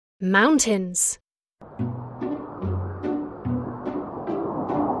Mountains.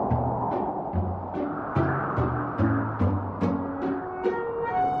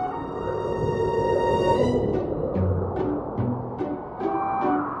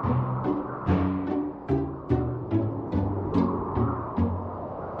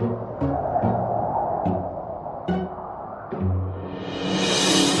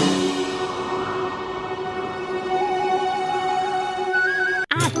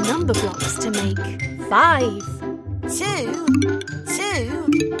 Number blocks to make 5. 2,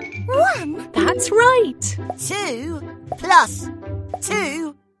 1. That's right. 2 plus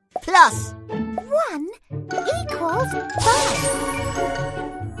 2 plus 1 equals 5.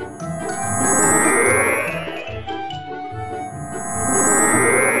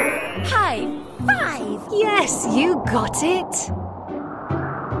 High 5. Yes, you got it.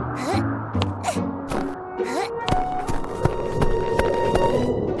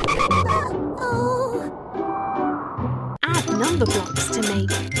 Number blocks to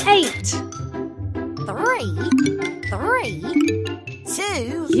make 8. 3,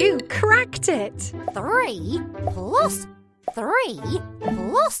 2. You cracked it. 3 plus 3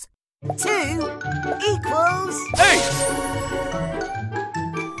 plus 2 equals 8.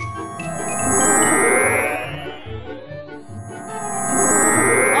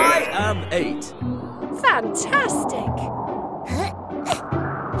 I am 8. Fantastic.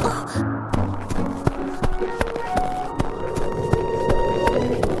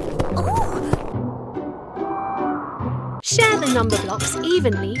 Share the number blocks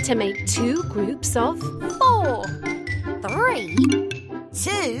evenly to make 2 groups of 4. 3,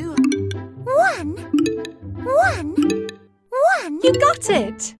 2, 1, 1, 1. You got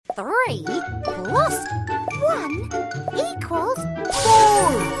it. 3 plus 1 equals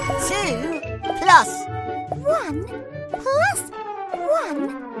 4. 2 plus 1 plus 1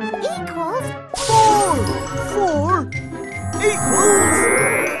 equals 4. 4 equals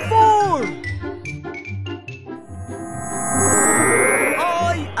 4.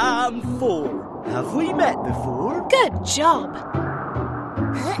 I am 4. Have we met before? Good job.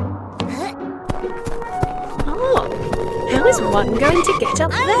 Oh, how is 1 going to get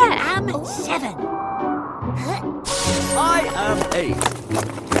up there? I am 7. I am 8.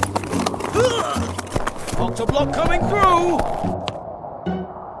 Octoblock coming through.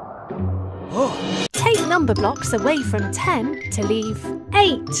 Oh. Take number blocks away from 10 to leave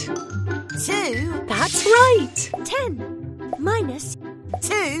 8. 2. That's right. 10 minus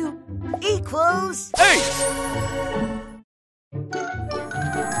 2 equals 8.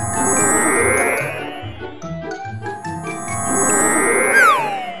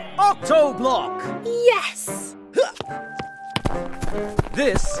 Octoblock. Yes.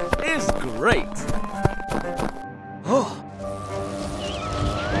 This is great. Oh.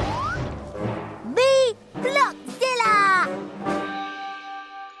 Blockzilla.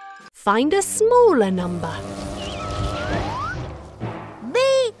 Find a smaller number.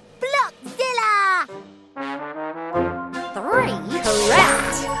 Blockzilla. 3.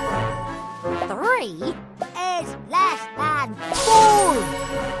 Correct. 3 is less than 4.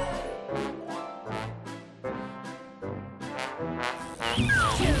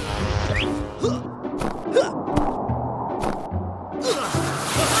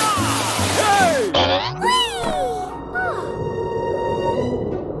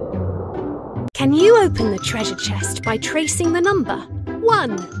 Can you open the treasure chest by tracing the number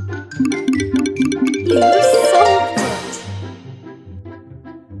 1? You solved it!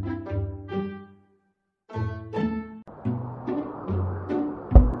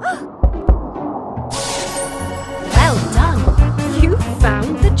 Well done! You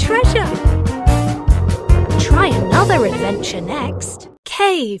found the treasure! Try another adventure next.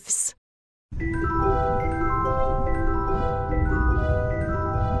 Caves.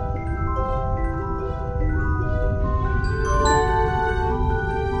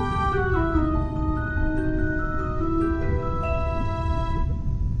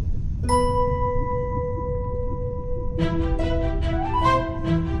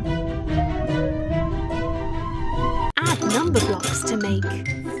 Number blocks to make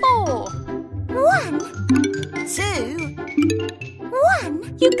 4. 1, 2,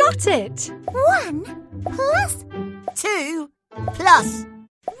 1. You got it. 1 plus 2 plus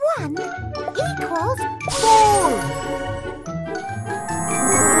 1 equals 4.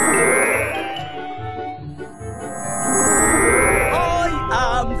 I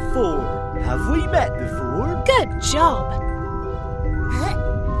am 4. Have we met before? Good job.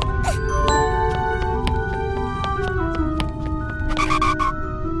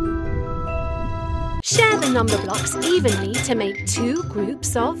 Share the number blocks evenly to make two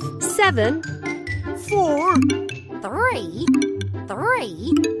groups of 7. 4, 3,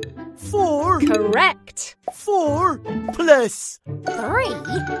 3, 4, Correct. 4 plus 3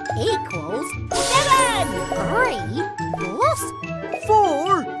 equals 7. 3 plus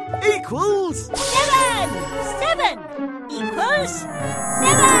 4 equals 7. 7 equals 7.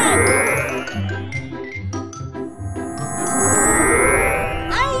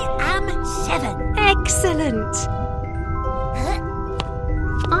 I am 7. Excellent.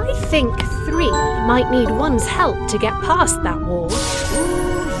 I think 3 might need 1's help to get past that wall.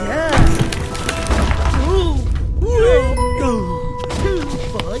 yeah. Ooh. 2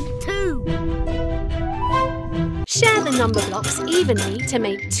 by 2. Share the number blocks evenly to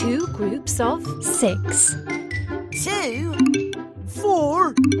make two groups of 6. 2,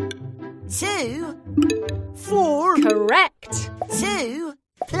 4, 2, 4, Correct. 2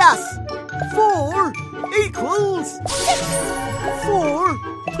 plus 4 equals 6. 4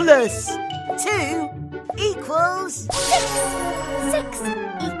 plus 2 equals 6. 6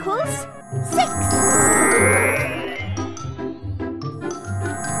 equals 6.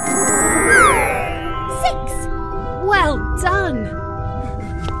 6. Well done.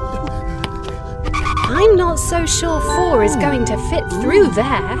 I'm not so sure 4 is going to fit through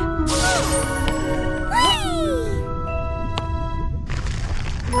there.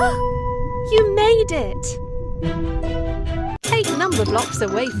 You made it. Take number blocks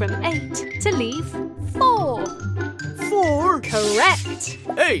away from 8 to leave 4. 4 Correct.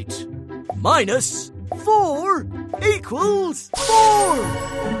 8 minus 4 equals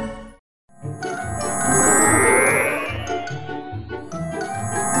 4.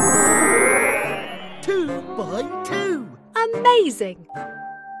 2 by 2. Amazing.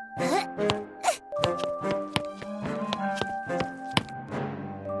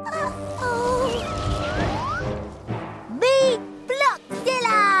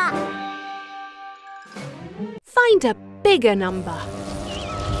 Find a bigger number.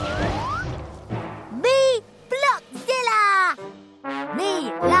 Blockzilla!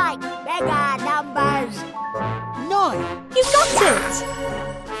 Me like bigger numbers. 9 You got it.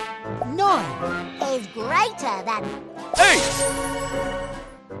 9 is greater than 8.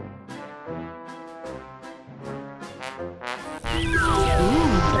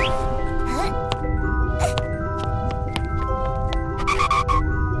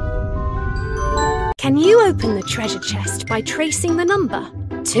 Can you open the treasure chest by tracing the number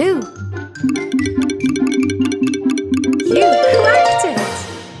 2? You cracked it!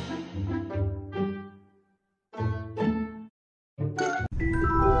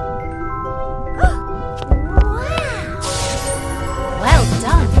 Well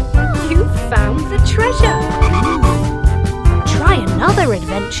done! You found the treasure! Try another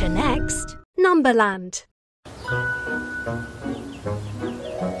adventure next. Numberland.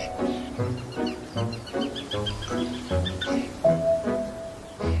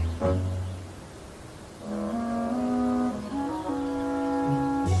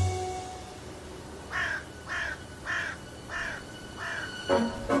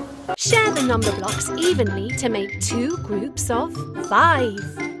 Share the number blocks evenly to make two groups of 5.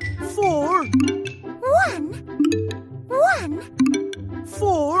 4 1. 1.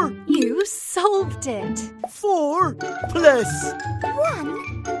 4 You solved it. 4 plus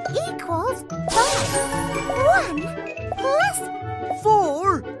 1 equals 5. 1 plus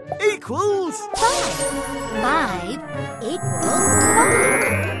 4 equals 5. 5 equals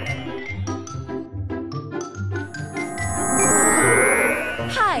 5.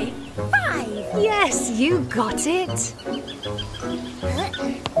 High 5. Yes, you got it.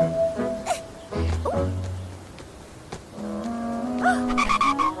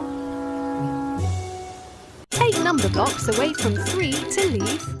 Take number blocks away from 3 to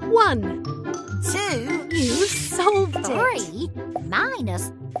leave 1. 2. You solved it. 3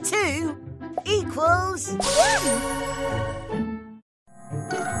 minus 2 equals 1.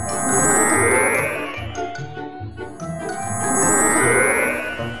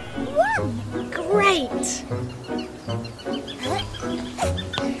 Great.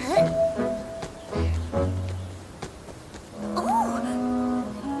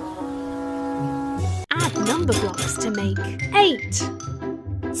 Add number blocks to make 8.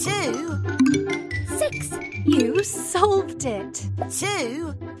 2. 6. You solved it.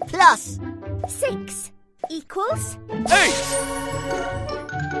 2 plus 6 equals 8.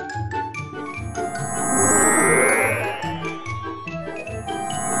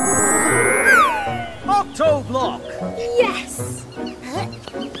 Octoblock. Yes.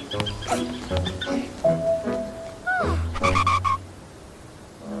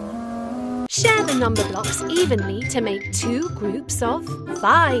 Share the number blocks evenly to make 2 groups of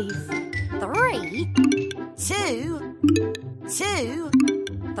 5. 3, 2, 2,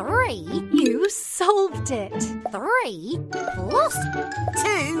 3. You solved it. 3 plus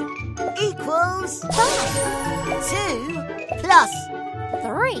 2 equals 5. 2 plus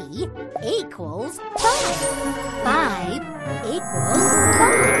 3 equals 5. 5 equals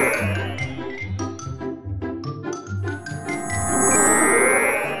 5.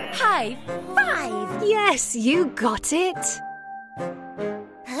 High five! Yes, you got it.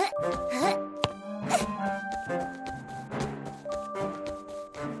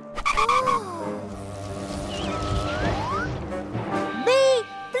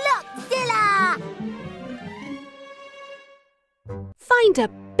 Find a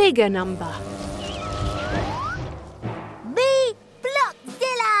bigger number. Me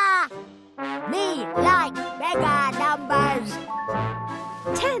Blockzilla! Me like bigger numbers.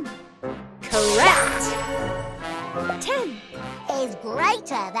 10. Correct. 10 is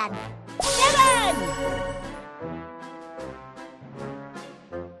greater than 7.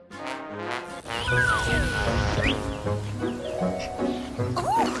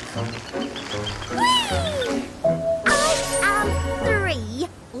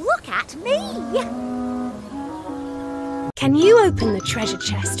 Look at me! Can you open the treasure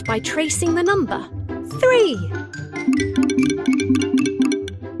chest by tracing the number 3?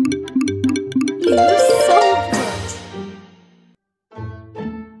 You solved it!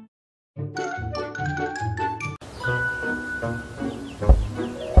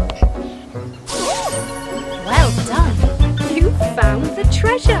 Well done! You found the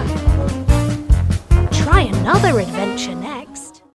treasure! Try another adventure next.